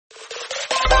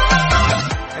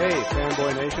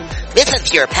Fanboy Nation. This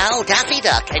is your pal Daffy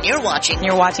Duck, and you're watching.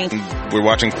 You're watching Fanboy.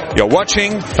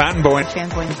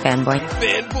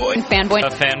 Fanboy, a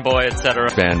fanboy, etc.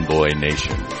 Fanboy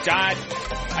Nation. God,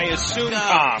 I assume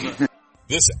Tom.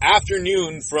 This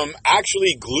afternoon from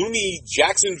actually gloomy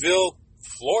Jacksonville,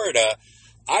 Florida,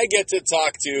 I get to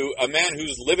talk to a man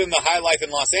who's living the high life in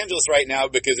Los Angeles right now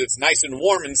because it's nice and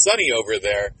warm and sunny over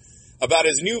there, about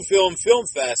his new film, Film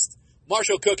Fest.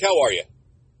 Marshall Cook, how are you?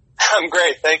 I'm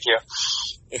great, thank you.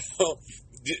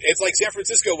 It's like San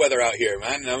Francisco weather out here,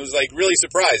 man. And I was like really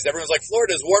surprised. Everyone's like,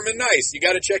 Florida's warm and nice. You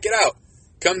got to check it out.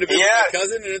 Come to visit my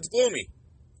cousin, and it's gloomy.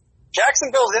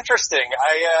 Jacksonville's interesting.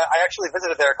 I actually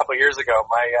visited there a couple of years ago.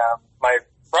 My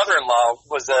brother-in-law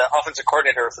was the offensive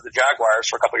coordinator for the Jaguars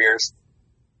for a couple of years,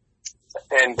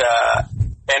 and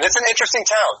it's an interesting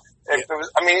town. It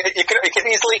could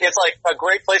easily. It's like a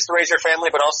great place to raise your family,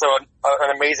 but also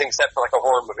an amazing set for like a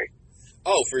horror movie.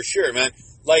 Oh, for sure, man.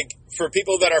 Like, for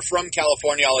people that are from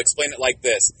California, I'll explain it like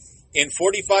this. In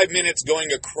 45 minutes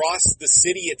going across the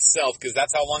city itself, because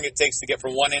that's how long it takes to get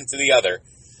from one end to the other,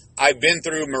 I've been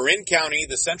through Marin County,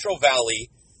 the Central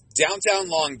Valley, downtown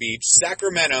Long Beach,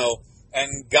 Sacramento,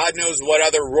 and God knows what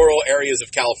other rural areas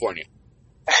of California.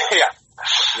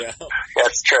 Yeah,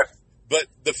 that's true. But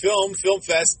the Film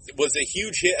Fest was a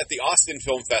huge hit at the Austin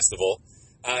Film Festival.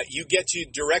 You get to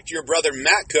direct your brother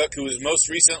Matt Cook, who was most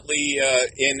recently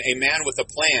in A Man with a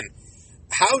Plan.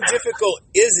 How difficult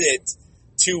is it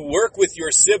to work with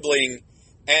your sibling?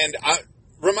 And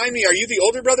remind me, are you the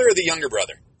older brother or the younger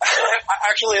brother?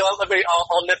 Actually,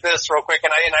 I'll nip this real quick,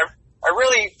 and I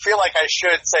really feel like I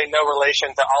should say no relation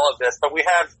to all of this, but we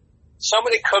have so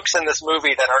many Cooks in this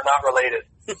movie that are not related.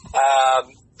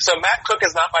 So Matt Cook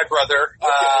is not my brother,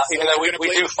 so even though we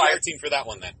do fight. Team for that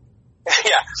one then.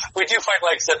 Yeah, we do fight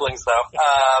like siblings though.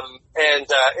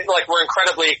 We're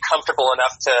incredibly comfortable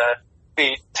enough to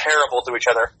be terrible to each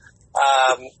other.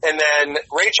 And then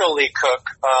Rachel Lee Cook,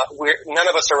 none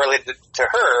of us are related to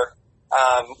her.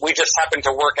 We just happened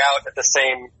to work out at the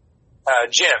same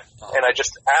gym, and I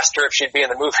just asked her if she'd be in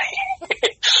the movie.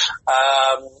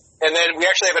 And then we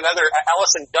actually have another,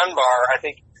 Allison Dunbar. I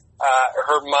think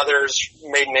her mother's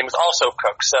maiden name is also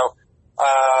Cook. So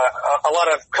a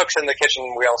lot of cooks in the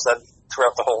kitchen, we all said,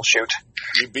 throughout the whole shoot.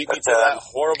 You beat me to that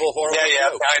horrible Yeah,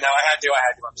 joke. I know. I had to.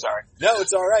 I'm sorry. No,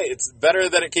 it's all right. It's better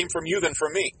that it came from you than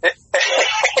from me.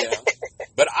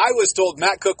 But I was told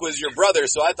Matt Cook was your brother,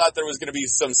 so I thought there was going to be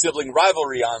some sibling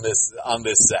rivalry on this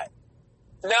set.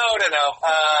 No.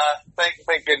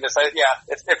 Thank goodness.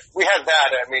 If we had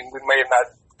that, I mean, we may have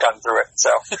not gotten through it.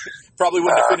 So probably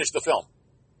wouldn't have finished the film.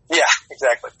 Yeah,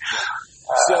 exactly.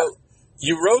 So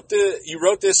you wrote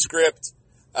this script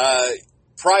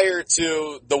prior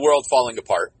to the world falling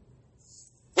apart.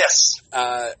 Yes.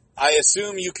 I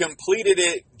assume you completed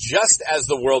it just as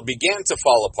the world began to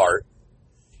fall apart,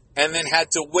 and then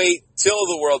had to wait till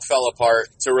the world fell apart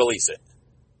to release it.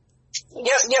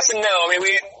 Yes and no. I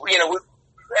mean,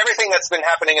 everything that's been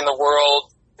happening in the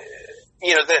world,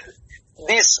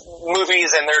 these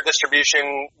movies and their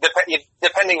distribution,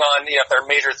 depending on, if they're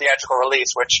major theatrical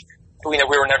release, which, we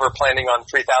were never planning on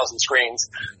 3,000 screens,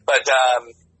 but,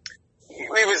 it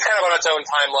was kind of on its own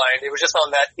timeline. It was just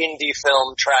on that indie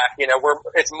film track,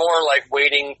 it's more like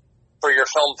waiting for your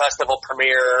film festival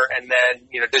premiere and then,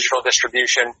 digital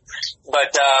distribution.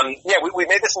 But, we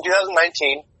made this in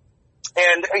 2019.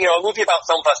 And, a movie about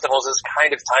film festivals is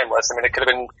kind of timeless. I mean, it could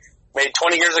have been made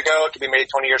 20 years ago. It could be made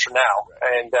 20 years from now.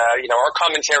 And, our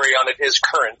commentary on it is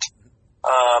current.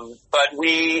 But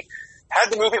we had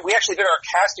the movie. We actually did our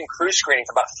cast and crew screening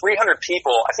for about 300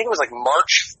 people. I think it was like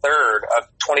March 3rd of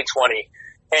 2020.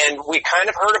 And we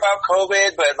kind of heard about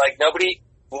COVID, but like nobody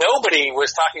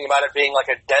was talking about it being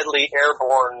like a deadly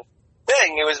airborne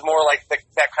thing. It was more like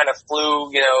that kind of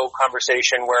flu,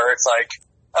 conversation where it's like,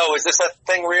 oh, is this a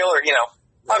thing real? Or,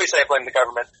 obviously I blame the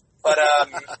government, but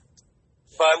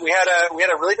we had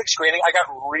a really big screening. I got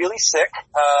really sick,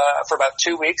 for about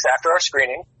 2 weeks after our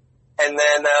screening. And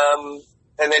then,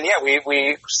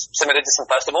 we submitted to some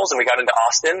festivals and we got into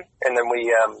Austin, and then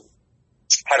we,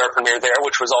 had our premiere there,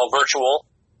 which was all virtual,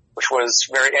 which was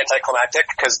very anticlimactic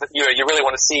because, you really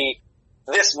want to see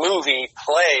this movie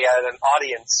play at an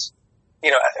audience,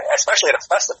 especially at a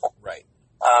festival. Right.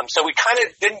 So we kind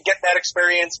of didn't get that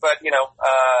experience, but,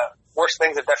 worse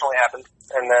things have definitely happened.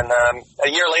 And then, a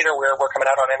year later, we're coming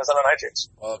out on Amazon and iTunes.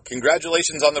 Well,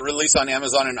 congratulations on the release on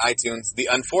Amazon and iTunes. The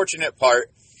unfortunate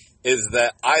part is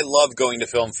that I love going to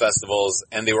film festivals,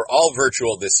 and they were all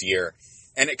virtual this year.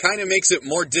 And it kind of makes it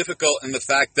more difficult in the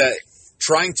fact that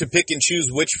trying to pick and choose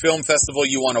which film festival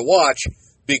you want to watch,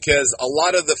 because a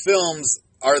lot of the films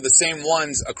are the same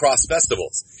ones across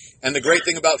festivals. And the great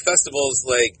thing about festivals,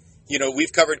 like, you know,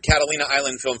 we've covered Catalina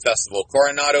Island Film Festival,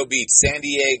 Coronado Beach, San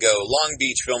Diego, Long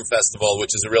Beach Film Festival,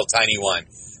 which is a real tiny one,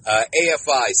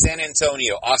 AFI, San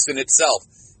Antonio, Austin itself,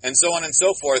 and so on and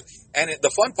so forth. And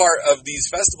the fun part of these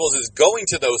festivals is going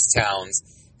to those towns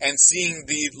and seeing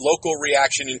the local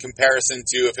reaction in comparison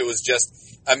to if it was just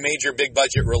a major big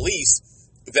budget release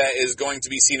that is going to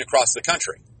be seen across the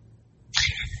country.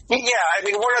 Yeah, I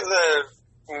mean, one of the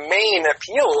main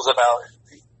appeals about,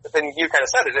 and you kind of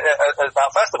said it,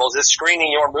 about festivals is screening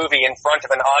your movie in front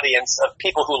of an audience of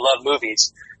people who love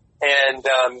movies and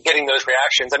getting those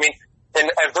reactions. I mean, in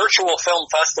a virtual film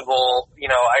festival, you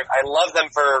know, I love them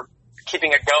for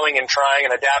keeping it going and trying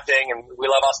and adapting, and we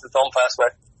love Austin Film Fest,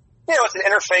 but, you know, it's an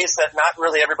interface that not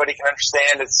really everybody can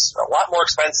understand. It's a lot more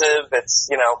expensive. It's,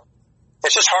 you know,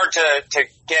 it's just hard to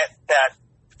get that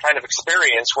kind of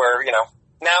experience where, you know,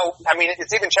 now, I mean,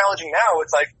 it's even challenging now.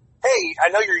 It's like, hey, I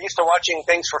know you're used to watching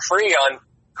things for free on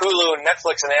Hulu and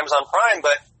Netflix and Amazon Prime,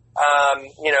 but,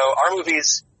 you know, our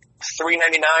movie's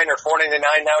 $3.99 or $4.99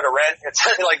 now to rent. It's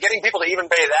like getting people to even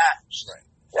pay that,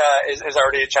 is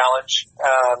already a challenge.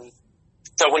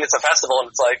 So when it's a festival and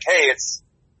it's like, hey, it's,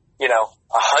 you know,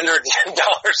 $100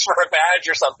 for a badge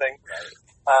or something,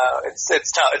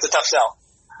 it's tough. It's a tough sell.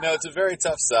 No, it's a very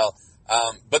tough sell.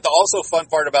 But the also fun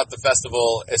part about the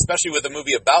festival, especially with a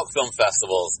movie about film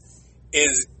festivals,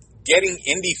 is getting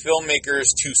indie filmmakers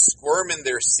to squirm in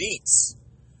their seats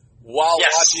while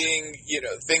watching, you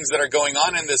know, things that are going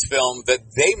on in this film that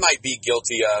they might be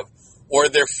guilty of, or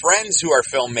their friends who are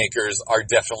filmmakers are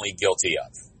definitely guilty of.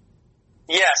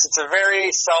 Yes, it's a very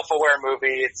self-aware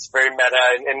movie. It's very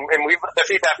meta, and the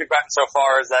feedback we've gotten so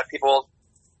far is that people,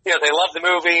 you know, they love the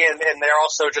movie, and they're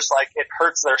also just like, it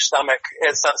hurts their stomach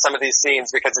in some of these scenes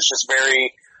because it's just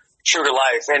very true to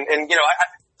life. And you know,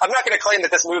 I'm not going to claim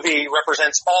that this movie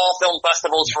represents all film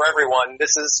festivals for everyone.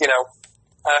 This is, you know,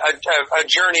 a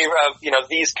journey of, you know,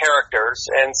 these characters,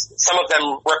 and some of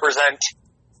them represent,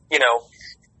 you know,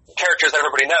 characters that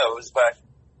everybody knows, but,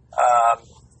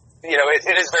 you know,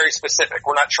 it is very specific.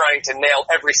 We're not trying to nail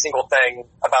every single thing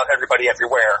about everybody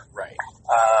everywhere. Right.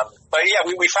 But yeah,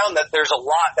 we found that there's a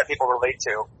lot that people relate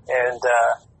to, and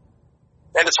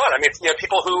it's fun. I mean, you know,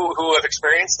 people who have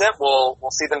experienced it will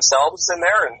see themselves in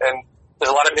there, and there's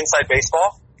a lot of inside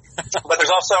baseball, but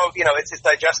there's also, you know, it's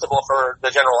digestible for the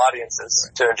general audiences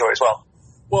to enjoy as well.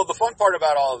 Well, the fun part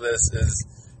about all of this is,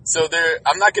 so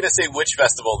I'm not going to say which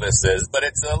festival this is, but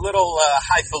it's a little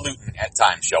highfalutin at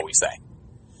times, shall we say.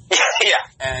 Yeah.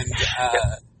 And,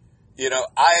 you know,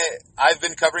 I've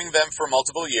been covering them for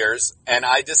multiple years, and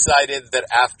I decided that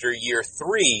after year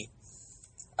 3,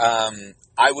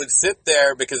 I would sit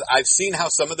there because I've seen how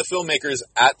some of the filmmakers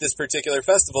at this particular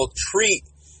festival treat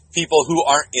people who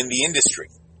aren't in the industry.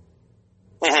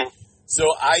 Mm-hmm. So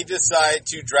I decide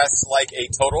to dress like a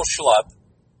total schlub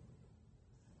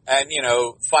and, you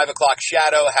know, 5 o'clock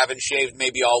shadow, haven't shaved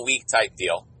maybe all week type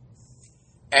deal,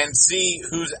 and see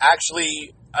who's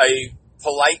actually a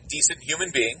polite, decent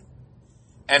human being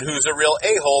and who's a real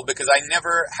a-hole, because I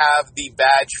never have the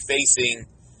badge facing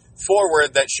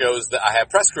forward that shows that I have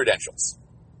press credentials.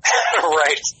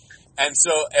 Right. And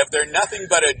so if they're nothing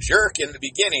but a jerk in the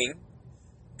beginning,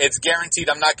 it's guaranteed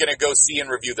I'm not going to go see and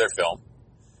review their film.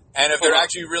 And if they're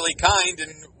actually really kind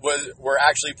and were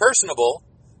actually personable,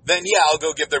 then yeah, I'll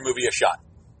go give their movie a shot.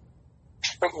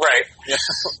 Right. Yeah.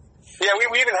 Yeah,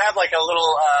 we even have like a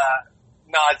little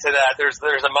nod to that. There's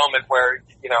a moment where,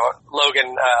 you know,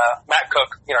 Logan, Matt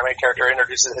Cook, you know, our main character,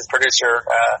 introduces his producer,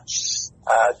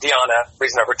 Deanna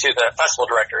Reasonova, to the festival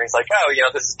director. And he's like, oh, you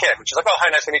know, this is Kim. And she's like, oh,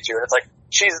 hi, nice to meet you. And it's like,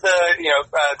 she's the, you know,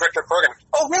 director of program.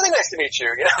 Oh, really nice to meet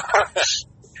you, you know.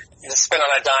 You just spin on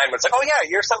a dime. It's like, oh yeah,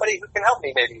 you're somebody who can help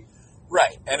me, maybe.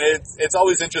 Right. And it's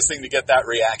always interesting to get that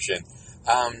reaction.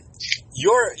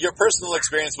 Your personal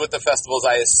experience with the festivals,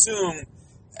 I assume,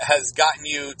 has gotten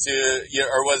you to,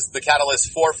 or was the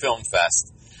catalyst for Film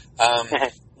Fest,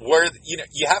 where, you know,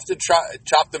 you have to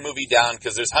chop the movie down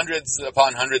because there's hundreds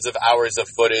upon hundreds of hours of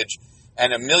footage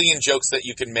and a million jokes that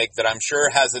you can make that I'm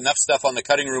sure has enough stuff on the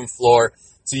cutting room floor,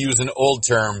 to use an old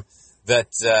term,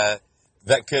 that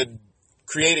could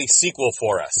create a sequel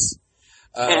for us.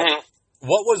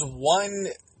 What was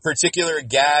one particular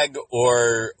gag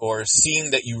or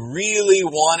scene that you really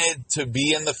wanted to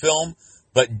be in the film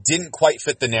but didn't quite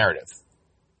fit the narrative?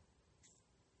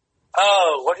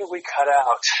 Oh, what did we cut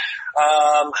out?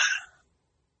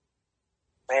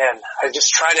 Man, I just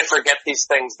try to forget these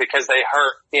things because they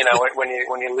hurt, you know, when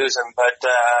you lose them. But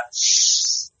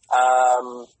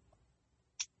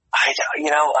I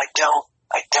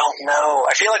don't know.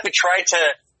 I feel like we tried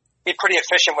to be pretty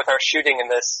efficient with our shooting in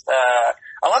this.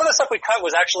 a lot of the stuff we cut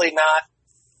was actually not,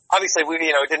 obviously we,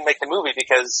 it didn't make the movie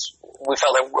because we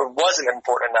felt it wasn't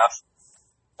important enough.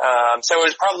 So it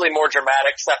was probably more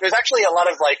dramatic stuff. There's actually a lot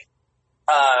of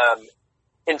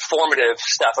informative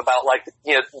stuff about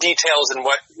details and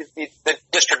what the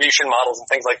distribution models and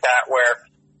things like that, where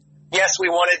yes, we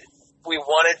wanted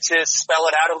to spell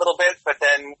it out a little bit, but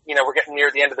then, we're getting near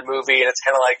the end of the movie and it's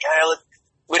kind of like,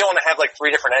 we don't want to have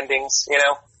 3 different endings,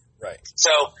 Right.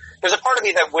 So there's a part of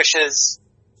me that wishes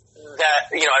that,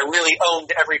 I really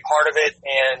owned every part of it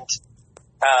and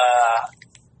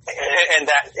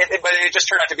but it just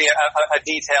turned out to be a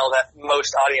detail that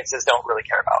most audiences don't really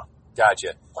care about.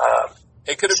 Gotcha.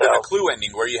 It could have been a Clue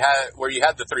ending where you had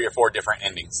the 3 or 4 different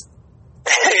endings.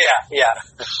 Yeah.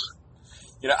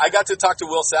 I got to talk to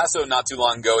Will Sasso not too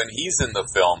long ago, and he's in the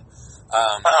film.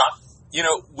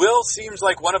 Will seems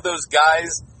like one of those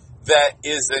guys that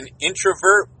is an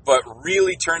introvert, but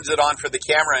really turns it on for the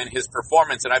camera in his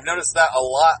performance. And I've noticed that a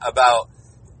lot about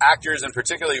actors, and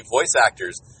particularly voice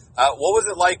actors. What was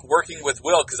it like working with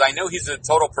Will? Because I know he's a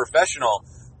total professional,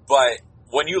 but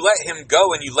when you let him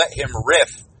go and you let him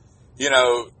riff,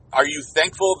 are you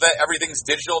thankful that everything's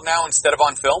digital now instead of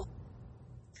on film?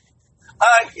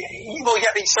 Well,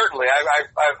 yeah, certainly.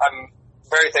 I'm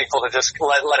very thankful to just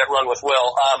let it run with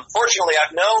Will. Fortunately,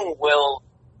 I've known Will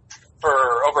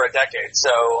for over a decade, so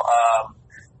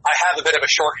I have a bit of a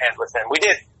shorthand with him. We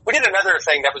did another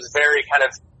thing that was very kind of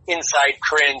inside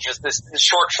cringe, is this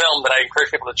short film that I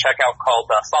encourage people to check out called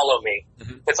Follow Me.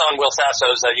 Mm-hmm. It's on Will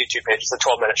Sasso's YouTube page. It's a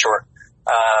 12-minute short.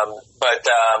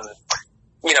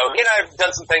 He and I have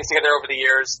done some things together over the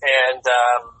years, and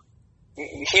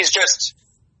he's a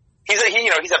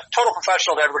total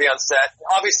professional to everybody on set.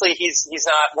 Obviously, he's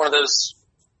not one of those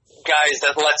guys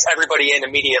that lets everybody in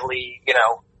immediately.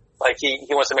 He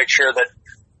wants to make sure that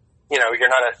you're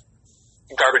not a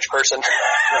garbage person,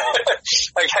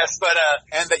 I guess. But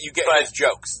and that you get his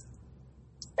jokes.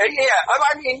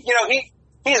 Yeah,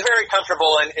 he's very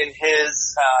comfortable in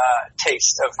his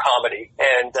taste of comedy,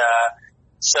 and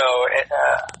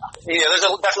there's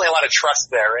definitely a lot of trust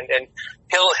there, and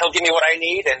he'll give me what I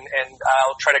need, and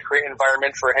I'll try to create an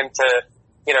environment for him to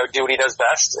do what he does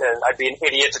best. And I'd be an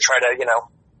idiot to try to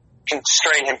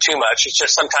constrain him too much. It's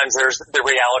just sometimes there's the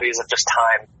realities of just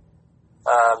time.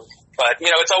 But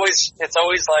it's always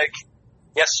like,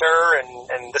 yes, sir,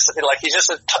 and this, he's just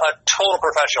a total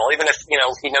professional, even if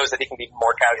he knows that he can be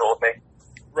more casual with me.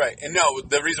 Right, and no,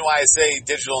 the reason why I say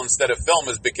digital instead of film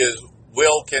is because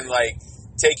Will can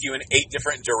take you in 8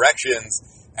 different directions,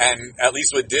 and at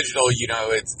least with digital,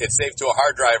 it's saved to a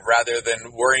hard drive rather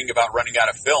than worrying about running out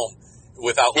of film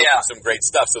without looking some great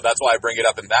stuff. So that's why I bring it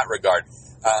up in that regard.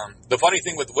 The funny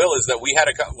thing with Will is that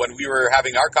when we were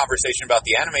having our conversation about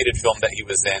the animated film that he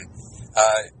was in,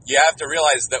 you have to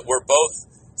realize that we're both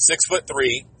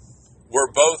 6'3",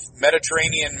 we're both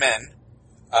Mediterranean men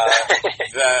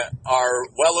that are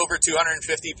well over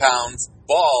 250 pounds,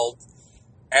 bald,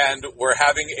 and we're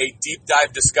having a deep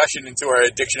dive discussion into our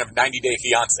addiction of 90 Day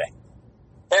Fiancé.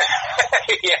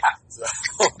 Yeah. So.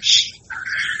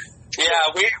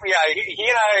 Yeah, he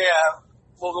and I,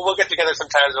 we'll get together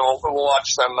sometimes and we'll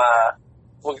watch some, I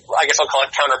guess I'll call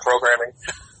it counter programming.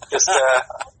 Just, I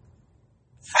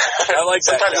like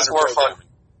that. Sometimes it's more fun.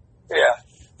 Yeah.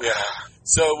 Yeah.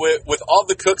 So with all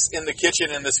the cooks in the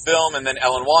kitchen in this film, and then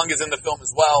Ellen Wong is in the film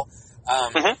as well,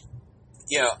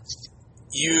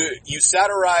 you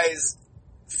satirize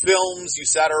films, you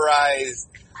satirize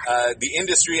the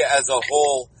industry as a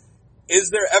whole. Is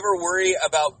there ever worry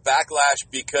about backlash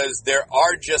because there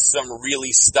are just some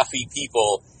really stuffy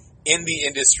people in the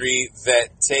industry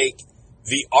that take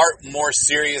the art more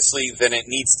seriously than it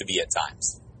needs to be at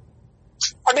times?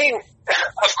 I mean,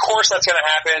 of course that's going to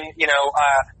happen.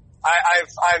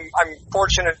 I'm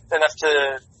fortunate enough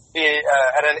to be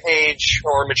at an age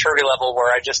or maturity level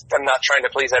where I'm not trying to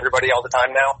please everybody all the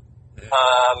time now.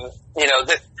 Mm-hmm.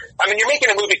 You're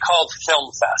making a movie called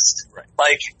Film Fest. Right.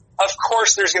 Of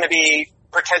course there's going to be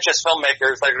pretentious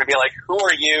filmmakers that are going to be like, who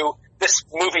are you? This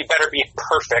movie better be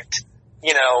perfect. I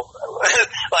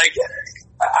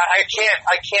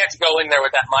can't go in there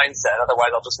with that mindset.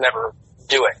 Otherwise I'll just never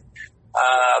do it.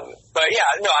 I'm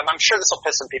sure this will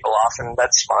piss some people off, and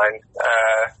that's fine.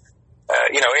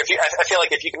 I feel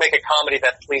like if you can make a comedy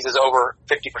that pleases over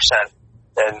 50%,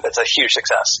 then that's a huge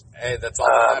success. Hey, that's all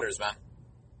that matters, man.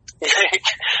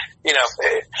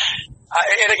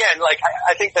 And again,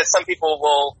 I think that some people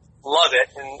will love it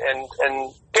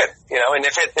and good, and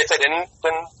if it didn't,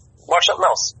 then watch something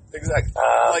else. Exactly.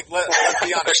 Let's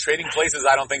be honest, Trading Places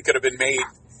I don't think could have been made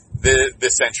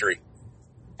this century.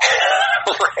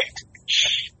 Right.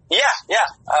 Yeah.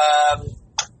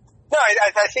 No,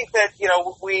 I think that,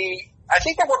 I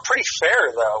think that we're pretty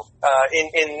fair though,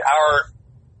 in our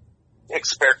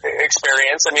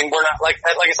experience. I mean, we're not, like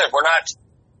I said, we're not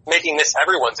making this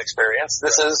everyone's experience.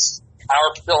 This is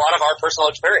a lot of our personal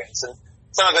experience, and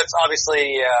some of it's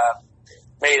obviously,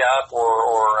 made up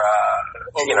or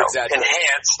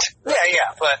enhanced.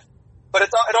 Yeah. But it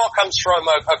all comes from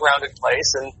a grounded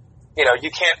place, and,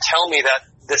 you can't tell me that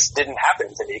this didn't happen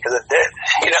to me, because it did,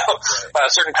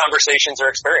 certain conversations or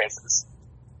experiences.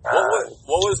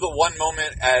 What was the one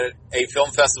moment at a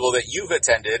film festival that you've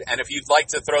attended, and if you'd like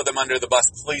to throw them under the bus,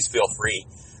 please feel free,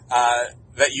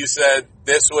 that you said,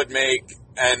 this would make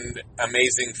an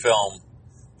amazing film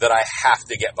that I have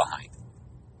to get behind?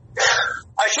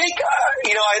 I think,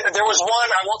 there was one,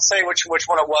 I won't say which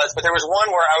one it was, but there was one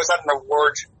where I was at an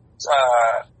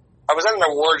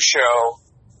award show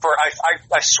for,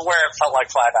 I swear it felt like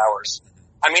 5 hours.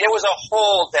 I mean, it was a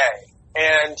whole day,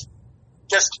 and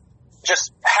just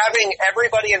having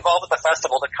everybody involved with the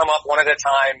festival to come up one at a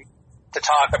time to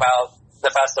talk about the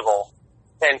festival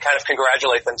and kind of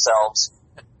congratulate themselves.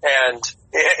 And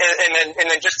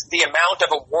then just the amount of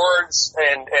awards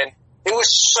and it was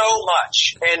so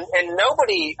much. And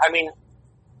nobody, I mean,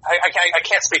 I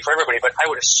can't speak for everybody, but I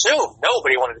would assume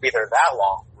nobody wanted to be there that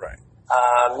long. Right.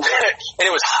 And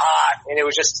it was hot, and it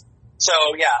was just, so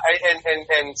yeah,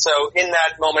 and so in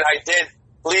that moment I did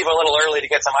leave a little early to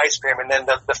get some ice cream, and then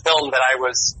the film that I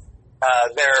was,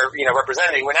 there,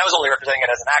 representing, when I was only representing it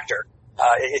as an actor,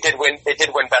 it did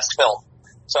win Best Film.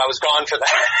 So I was gone for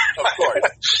that. Of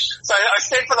course. So I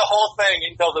stayed for the whole thing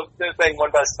until the thing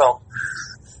won Best Film.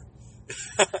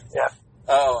 Yeah.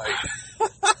 Oh,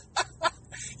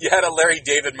 you had a Larry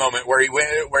David moment where he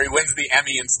wins the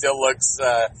Emmy and still looks,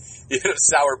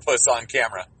 sourpuss on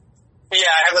camera. Yeah,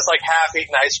 I have this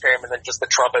half-eaten ice cream, and then just the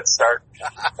trumpets start. Yeah.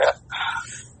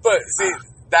 But see,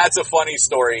 that's a funny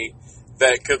story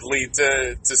that could lead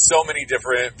to so many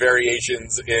different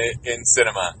variations in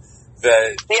cinema.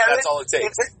 That's all it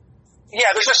takes.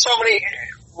 There's just so many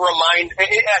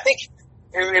I think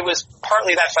it was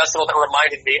partly that festival that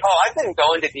reminded me, I've been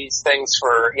going to these things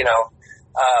for,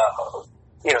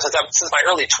 since my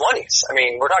early 20s. I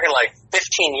mean, we're talking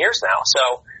 15 years now.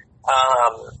 So,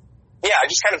 I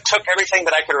just kind of took everything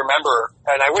that I could remember,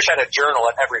 and I wish I had a journal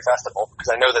at every festival, because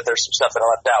I know that there's some stuff that I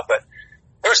left out, but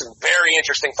there were some very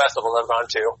interesting festivals I've gone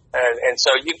to, and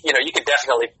so you could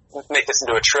definitely make this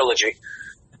into a trilogy.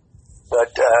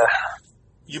 But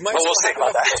you might still have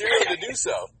enough material to do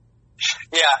so.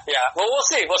 Yeah. Well, we'll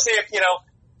see. We'll see if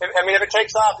if it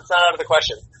takes off, it's not out of the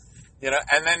question.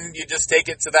 And then you just take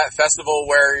it to that festival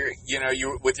where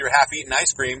you with your half-eaten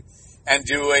ice cream and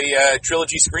do a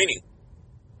trilogy screening.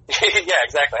 Yeah,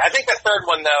 exactly. I think the third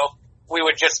one, though, we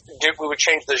would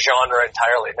change the genre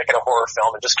entirely, make it a horror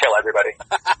film, and just kill everybody.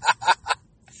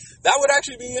 That would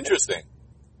actually be interesting.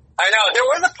 I know. There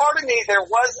was a part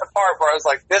where I was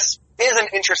like, this is an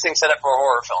interesting setup for a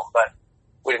horror film, but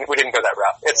we didn't go that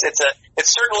route.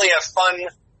 It's certainly a fun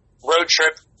road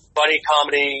trip buddy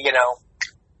comedy,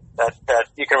 that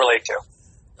you can relate to.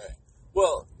 Right.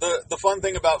 Well, the fun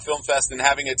thing about Film Fest, and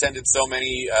having attended so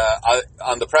many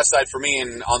on the press side for me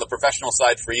and on the professional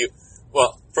side for you,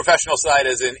 well, professional side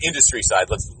as in industry side,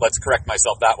 let's correct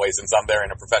myself that way, since I'm there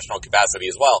in a professional capacity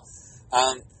as well.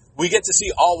 We get to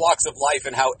see all walks of life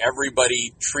and how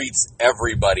everybody treats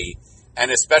everybody, and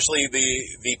especially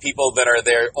the people that are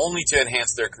there only to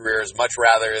enhance their careers, much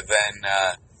rather than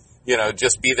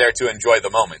just be there to enjoy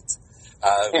the moment.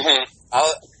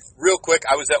 Real quick,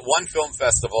 I was at one film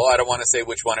festival. I don't want to say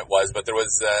which one it was, but there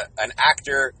was an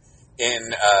actor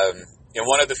in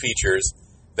one of the features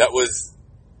that was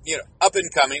up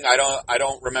and coming. I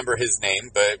don't remember his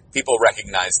name, but people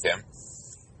recognized him,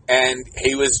 and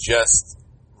he was just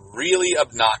really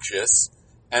obnoxious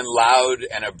and loud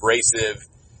and abrasive.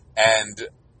 And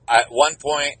at one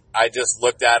point, I just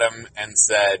looked at him and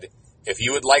said, "If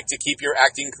you would like to keep your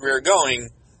acting career going,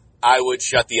 I would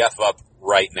shut the F up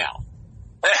right now."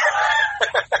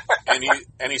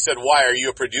 and he said, "Why, are you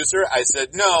a producer?" I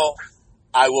said, "No,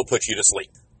 I will put you to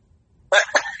sleep."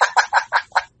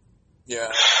 Yeah.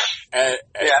 And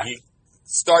he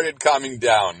started calming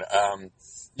down.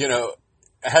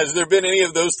 Has there been any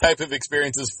of those type of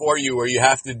experiences for you where you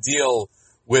have to deal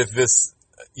with this,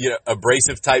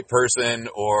 abrasive type person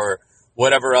or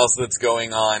whatever else that's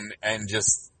going on, and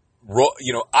just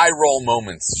eye roll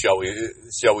moments, shall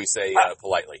we say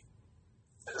politely?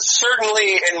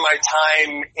 Certainly in my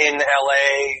time in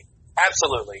LA,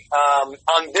 absolutely.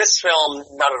 On this film,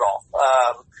 not at all.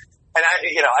 And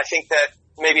I think that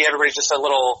maybe everybody's just a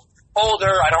little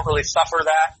older. I don't really suffer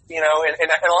that, and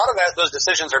a lot of those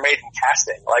decisions are made in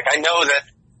casting. Like, I know that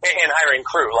and hiring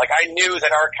crew. Like, I knew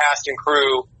that our cast and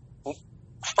crew,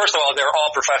 first of all, they're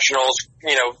all professionals.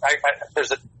 You know,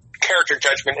 there's a character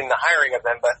judgment in the hiring of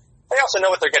them, but they also know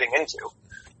what they're getting into.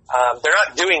 They're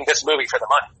not doing this movie for the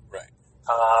money. Right.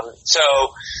 So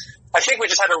I think we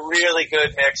just had a really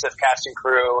good mix of cast and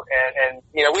crew, and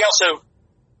you know, we also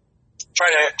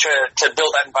try to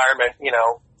build that environment, you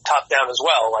know, top down as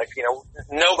well. Like, you know,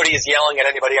 nobody is yelling at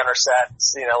anybody on our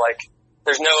sets. You know, like,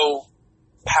 there's no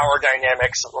power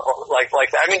dynamics like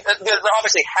that. I mean, there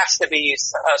obviously has to be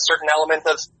a certain element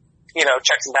of, you know,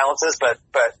 checks and balances, but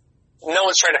no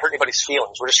one's trying to hurt anybody's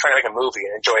feelings. We're just trying to make a movie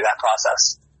and enjoy that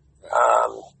process.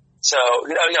 So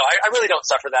no, I really don't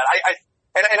suffer that.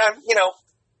 I'm, you know,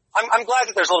 I'm glad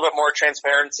that there's a little bit more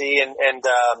transparency and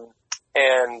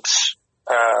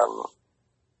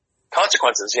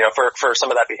consequences, you know, for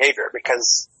some of that behavior,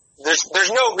 because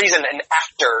there's no reason an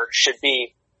actor should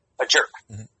be a jerk.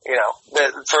 Mm-hmm. You know,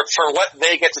 for what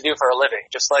they get to do for a living,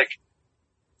 just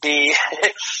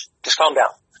calm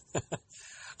down.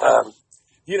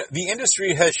 You know, the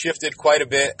industry has shifted quite a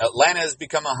bit. Atlanta has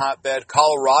become a hotbed.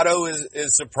 Colorado is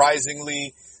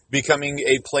surprisingly becoming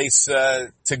a place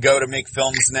to go to make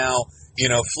films now. You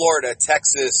know, Florida,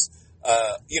 Texas.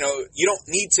 You know, you don't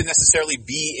need to necessarily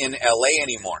be in LA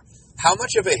anymore. How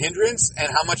much of a hindrance and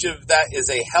how much of that is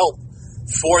a help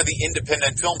for the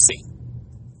independent film scene?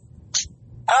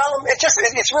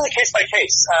 It's really case by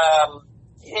case.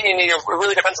 It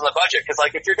really depends on the budget, because,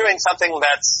 like, if you're doing something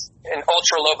that's an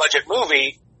ultra low budget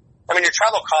movie, I mean, your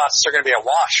travel costs are going to be a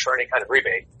wash for any kind of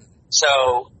rebate.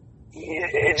 So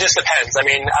it just depends. I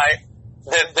mean,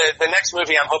 the next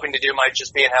movie I'm hoping to do might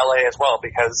just be in LA as well,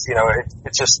 because, you know,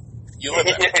 it's just, you live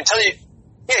there. I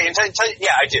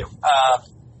do.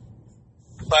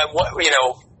 But what, you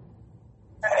know,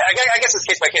 I guess it's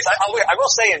case by case. I will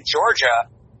say in Georgia,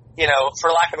 you know, for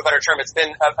lack of a better term, it's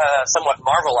been somewhat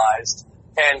marvelized.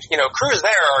 And, you know, crews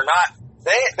there are not,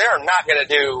 they're not going to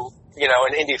do, you know,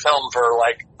 an indie film for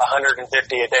like $150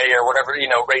 a day or whatever, you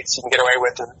know, rates you can get away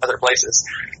with in other places.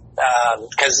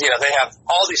 Cause, you know, they have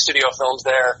all these studio films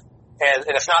there, and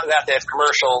if not that, they have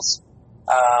commercials.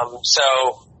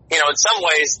 So, you know, in some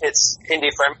ways it's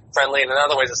indie friendly, and in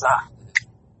other ways it's not.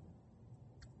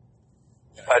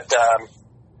 But,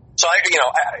 so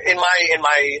in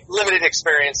my limited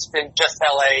experience in just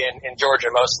LA and in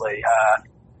Georgia mostly,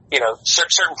 you know,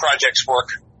 certain projects work,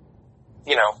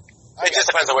 you know, it just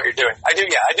depends on what you're doing. I do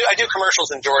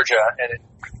commercials in Georgia, and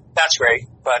that's great,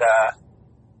 but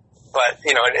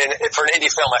you know, and for an indie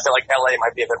film, I feel like LA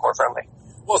might be a bit more friendly.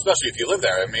 Well, especially if you live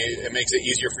there. I mean, it makes it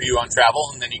easier for you on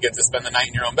travel, and then you get to spend the night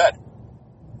in your own bed.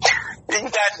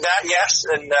 That yes,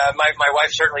 and my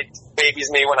wife certainly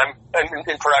babies me when I'm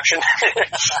in production.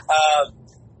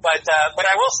 But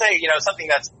I will say, you know, something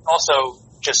that's also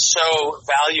just so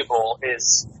valuable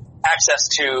is access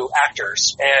to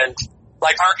actors, and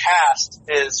like our cast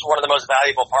is one of the most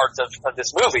valuable parts of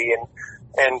this movie,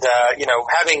 and you know,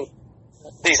 having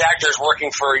these actors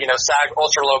working for, you know, SAG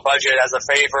ultra low budget as a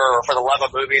favor, or for the love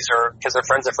of movies, or because they're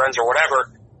friends of friends or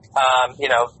whatever, you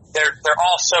know, they're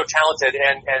all so talented,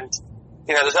 and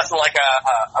you know, there's nothing like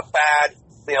a bad,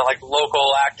 you know, like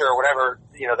local actor or whatever,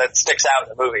 you know, that sticks out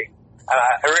in the movie.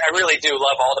 I really do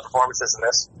love all the performances in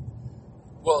this.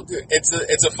 Well,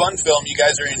 it's a fun film. You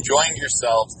guys are enjoying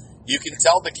yourselves. You can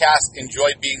tell the cast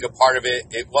enjoyed being a part of it.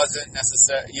 It wasn't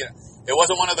necessary, you know, it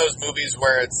wasn't one of those movies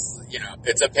where it's, you know,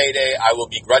 it's a payday, I will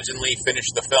begrudgingly finish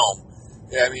the film.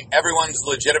 I mean, everyone's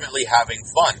legitimately having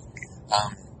fun.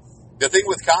 The thing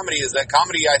with comedy is that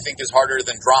comedy, I think, is harder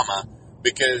than drama,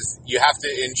 because you have to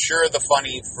ensure the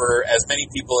funny for as many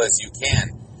people as you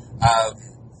can.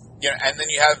 You know, and then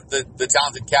you have the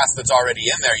talented cast that's already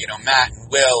in there, you know, Matt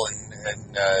and Will and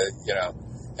you know,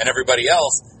 and everybody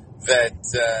else, that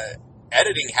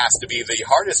editing has to be the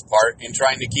hardest part in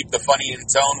trying to keep the funny in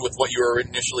tone with what you were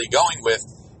initially going with,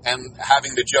 and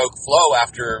having the joke flow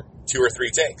after 2 or 3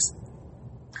 takes.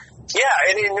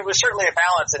 Yeah, and it was certainly a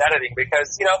balance in editing,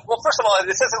 because, you know, well, first of all,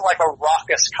 this isn't like a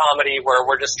raucous comedy where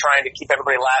we're just trying to keep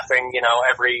everybody laughing, you know,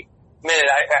 every minute.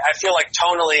 I feel like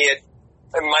tonally it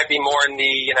might be more in the,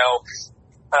 you know,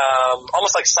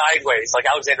 almost like Sideways, like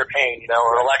Alexander Payne, you know,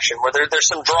 or Election, where there's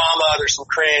some drama, there's some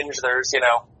cringe, there's, you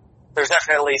know, there's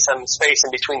definitely some space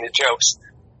in between the jokes.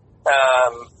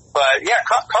 But yeah,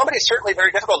 comedy is certainly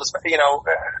very difficult, you know,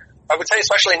 I would say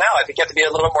especially now, I think you have to be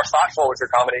a little bit more thoughtful with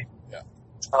your comedy. Yeah.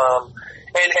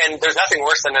 And there's nothing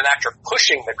worse than an actor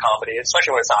pushing the comedy,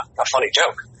 especially when it's not a funny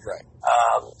joke. Right.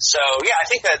 So yeah, I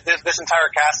think that this entire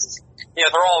cast is, you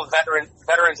know, they're all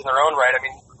veterans in their own right. I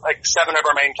mean, like 7 of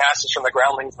our main cast is from the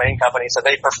Groundlings main company, so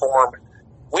they perform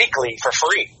weekly for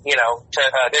free, you know,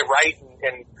 they write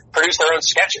and produce their own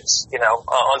sketches,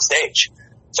 on stage.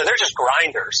 So they're just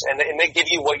grinders, and they give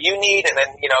you what you need, and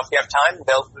then, if you have time,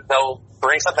 they'll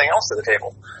bring something else to the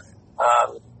table.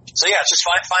 So yeah, it's just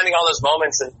finding all those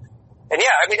moments, and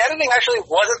yeah, I mean, editing actually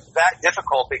wasn't that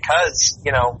difficult because,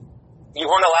 you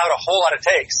weren't allowed a whole lot of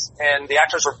takes, and the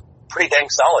actors were pretty dang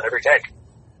solid every take.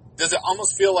 Does it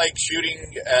almost feel like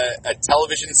shooting a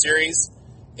television series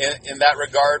in that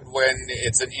regard when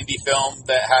it's an indie film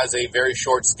that has a very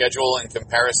short schedule in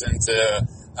comparison to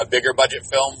a bigger budget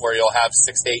film where you'll have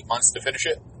 6 to 8 months to finish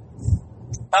it?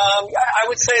 I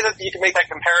would say that you can make that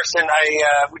comparison.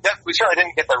 We certainly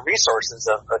didn't get the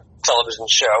resources of a television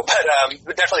show, but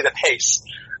definitely the pace.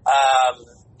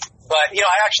 But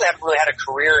I actually haven't really had a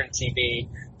career in TV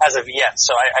as of yet,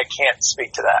 so I can't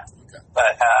speak to that. Okay.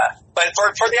 But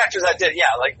for the actors that did,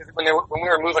 yeah, like when we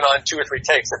were moving on 2 or 3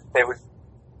 takes, they would,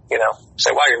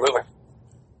 say, "Wow, you're moving."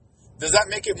 Does that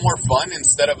make it more fun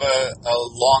instead of a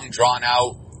long,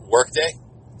 drawn-out workday?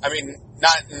 I mean,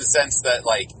 not in the sense that,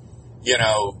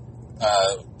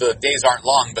 the days aren't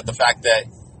long, but the fact that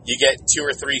you get 2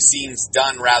 or 3 scenes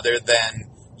done rather than,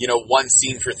 one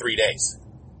scene for 3 days.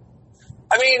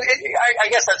 I mean, I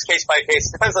guess that's case by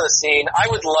case. It depends on the scene. I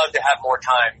would love to have more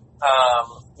time.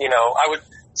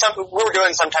 We were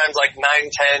doing sometimes like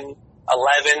 9, 10,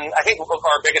 11. I think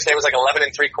our biggest day was like 11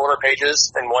 3/4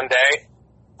 pages in one day.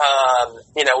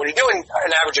 When you're doing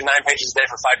an average of 9 pages a day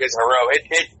for 5 days in a row,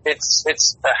 it's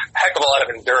a heck of a lot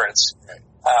of endurance,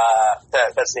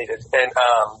 that's needed. And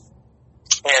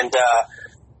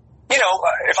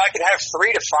if I could have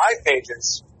 3 to 5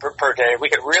 pages per day, we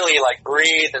could really like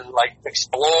breathe and like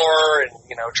explore and,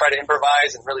 try to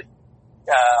improvise and really,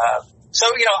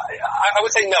 I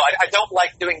would say no, I don't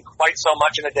like doing quite so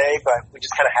much in a day, but we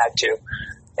just kind of had to.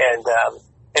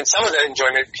 And some of the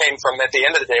enjoyment came from at the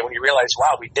end of the day when you realize,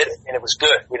 wow, we did it, and it was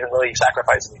good. We didn't really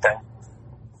sacrifice anything.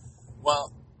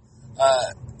 Well,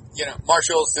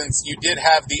 Marshall, since you did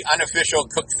have the unofficial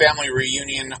Cook family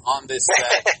reunion on this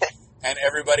set, and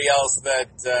everybody else that,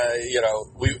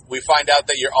 we find out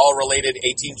that you're all related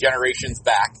 18 generations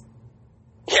back.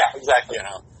 Yeah, exactly.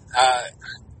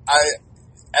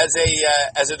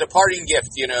 As a departing gift,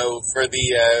 for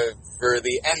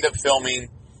the end of filming,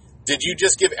 did you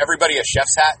just give everybody a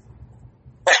chef's hat?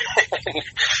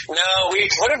 No, we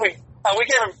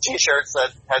gave them T-shirts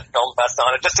that had Film Fest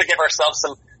on it just to give ourselves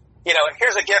some,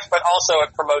 here's a gift, but also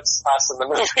it promotes us in the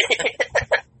movie.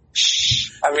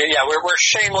 I mean, yeah, we're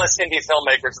shameless indie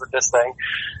filmmakers with this thing.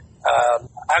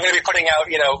 I'm going to be putting out,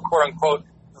 quote unquote,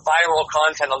 viral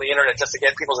content on the internet just to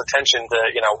get people's attention to,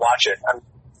 watch it.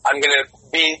 I'm going to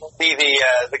be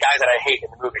the guy that I hate in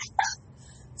the movie.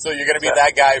 So you're going to be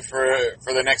that guy for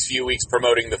the next few weeks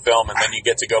promoting the film, and then you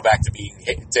get to go back to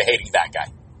hating that guy.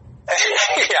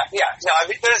 Yeah. No, I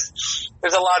mean,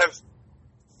 there's a lot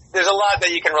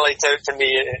that you can relate to me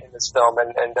in this film,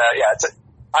 and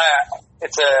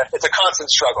it's a constant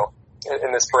struggle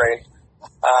in this brain.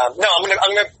 No, I'm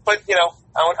gonna put,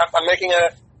 I'm making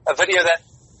a video that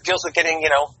deals with getting,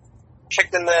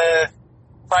 kicked in the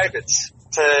privates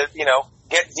to,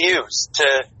 get views,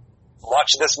 to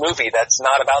watch this movie that's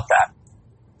not about that.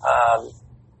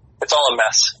 It's all a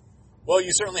mess. Well,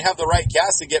 you certainly have the right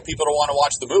cast to get people to want to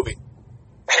watch the movie.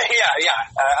 Yeah.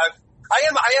 I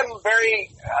am very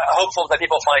hopeful that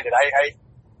people find it.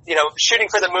 Shooting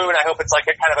for the Moon, I hope it's like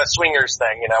a kind of a swingers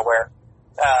thing, where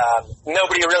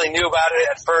nobody really knew about it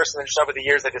at first, and then just over the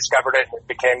years they discovered it and it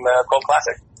became a cult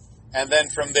classic. And then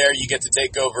from there you get to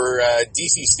take over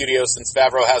DC Studios since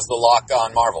Favreau has the lock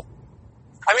on Marvel.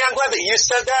 I mean, I'm glad that you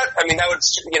said that. I mean, that would,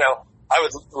 I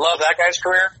would love that guy's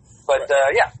career, but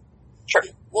right. Yeah, sure.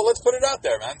 Well, let's put it out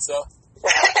there, man, so.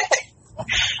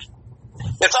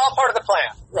 It's all part of the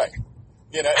plan. Right.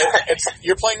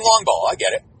 You're playing long ball, I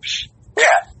get it.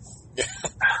 Yeah.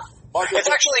 It's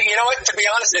actually, to be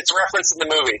honest, it's referenced in the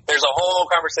movie. There's a whole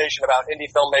conversation about indie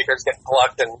filmmakers getting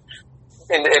plucked and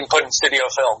put in studio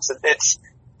films.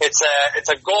 It's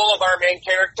a goal of our main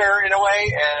character in a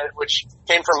way, which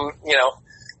came from,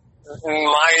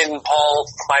 mine and Paul,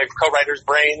 my co-writer's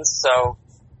brains. So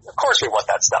of course we want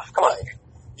that stuff. Come on.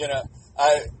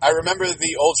 I remember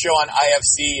the old show on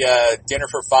IFC, Dinner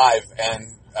for Five,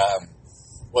 and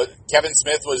Kevin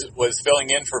Smith was filling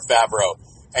in for Favreau.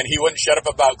 And he wouldn't shut up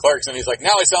about Clerks, and he's like,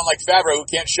 now I sound like Favreau, who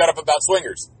can't shut up about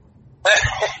Swingers.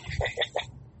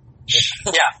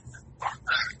 Yeah.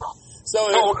 So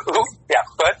yeah,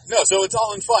 but so it's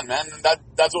all in fun, man. And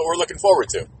that's what we're looking forward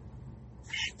to.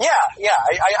 Yeah.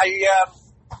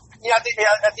 At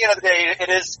the end of the day, it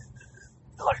is.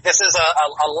 Look, this is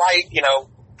a light,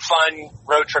 fun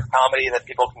road trip comedy that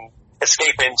people can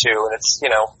escape into, and it's,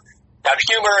 have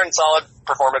humor and solid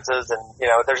performances, and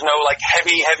there's no like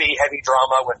heavy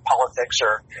drama with politics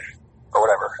or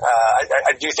whatever.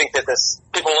 I do think that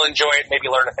people will enjoy it, maybe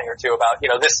learn a thing or two about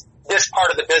this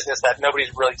part of the business that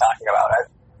nobody's really talking about.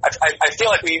 I feel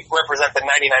like we represent the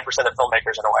 99% of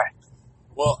filmmakers in a way.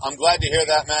 Well, I'm glad to hear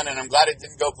that, man, and I'm glad it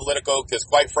didn't go political because,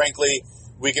 quite frankly,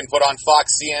 we can put on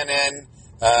Fox, CNN,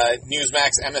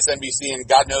 Newsmax, MSNBC, and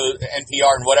God knows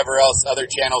NPR and whatever else other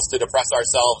channels to depress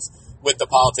ourselves with the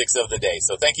politics of the day.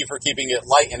 So thank you for keeping it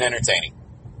light and entertaining.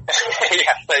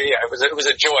 Yeah, it was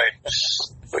a joy.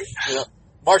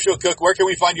 Marshall Cook, where can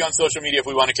we find you on social media if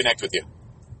we want to connect with you?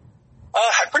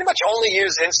 I pretty much only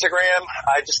use Instagram.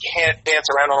 I just can't dance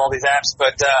around on all these apps,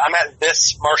 but I'm at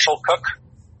this Marshall Cook.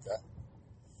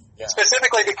 Yeah.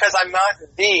 Specifically because I'm not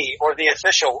the or the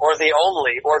official or the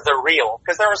only or the real.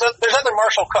 Because there's other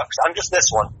Marshall Cooks. I'm just this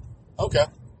one. Okay.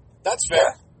 That's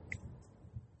fair.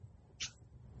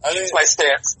 Yeah. That's my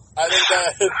stance. I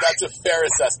think that's a fair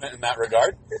assessment in that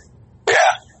regard.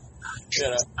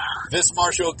 Yeah. This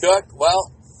Marshall Cook,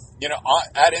 well,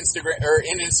 at Instagram, or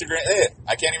in Instagram,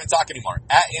 I can't even talk anymore.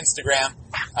 At Instagram,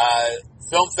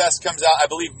 Film Fest comes out, I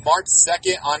believe, March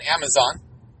 2nd on Amazon.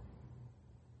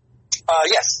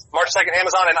 Yes, March 2nd,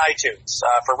 Amazon and iTunes,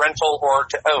 for rental or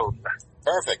to own.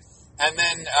 Perfect. And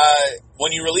then,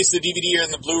 when you release the DVD or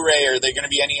the Blu-ray, are there going to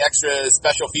be any extra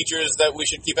special features that we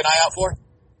should keep an eye out for?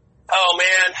 Oh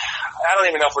man, I don't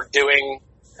even know if we're doing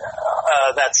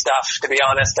that stuff, to be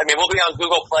honest. I mean, we'll be on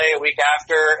Google Play a week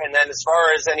after, and then as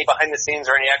far as any behind the scenes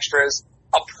or any extras,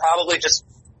 I'll probably just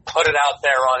put it out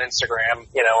there on Instagram,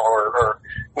 or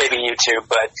maybe YouTube.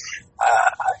 But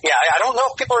I don't know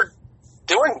if people are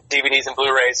doing DVDs and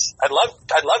Blu-rays. I'd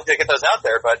love to get those out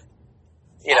there, but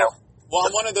Well,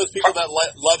 I'm one of those people that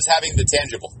loves having the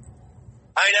tangible.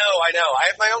 I know. I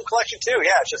have my own collection too.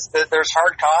 Yeah, it's just that there's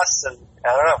hard costs, and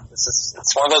I don't know.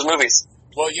 It's one of those movies.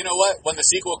 Well, you know what? When the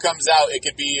sequel comes out, it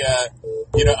could be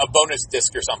a bonus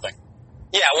disc or something.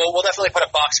 Yeah, we'll definitely put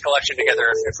a box collection together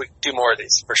if we do more of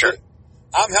these for sure.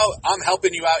 I'm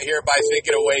helping you out here by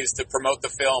thinking of ways to promote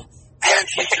the film and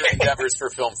future endeavors for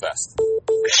Film Fest.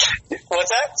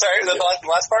 What's that? Sorry, the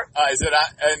last part?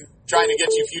 And trying to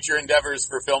get you future endeavors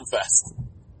for Film Fest.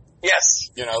 Yes.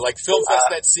 Like Film Fest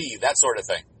at Sea, that sort of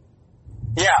thing.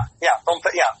 Yeah.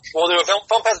 We'll do a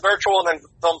Film Fest virtual and then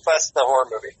Film Fest the horror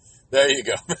movie. There you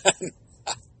go.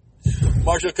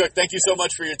 Marshall Cook, thank you so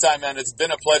much for your time, man. It's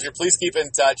been a pleasure. Please keep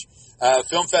in touch.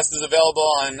 Film Fest is available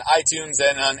on iTunes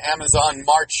and on Amazon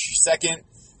March 2nd,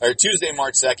 or Tuesday,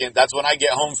 March 2nd. That's when I get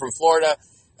home from Florida.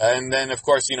 And then, of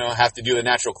course, have to do the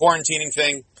natural quarantining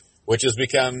thing, which has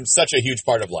become such a huge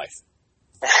part of life.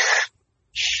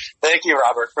 Thank you,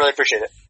 Robert. Really appreciate it.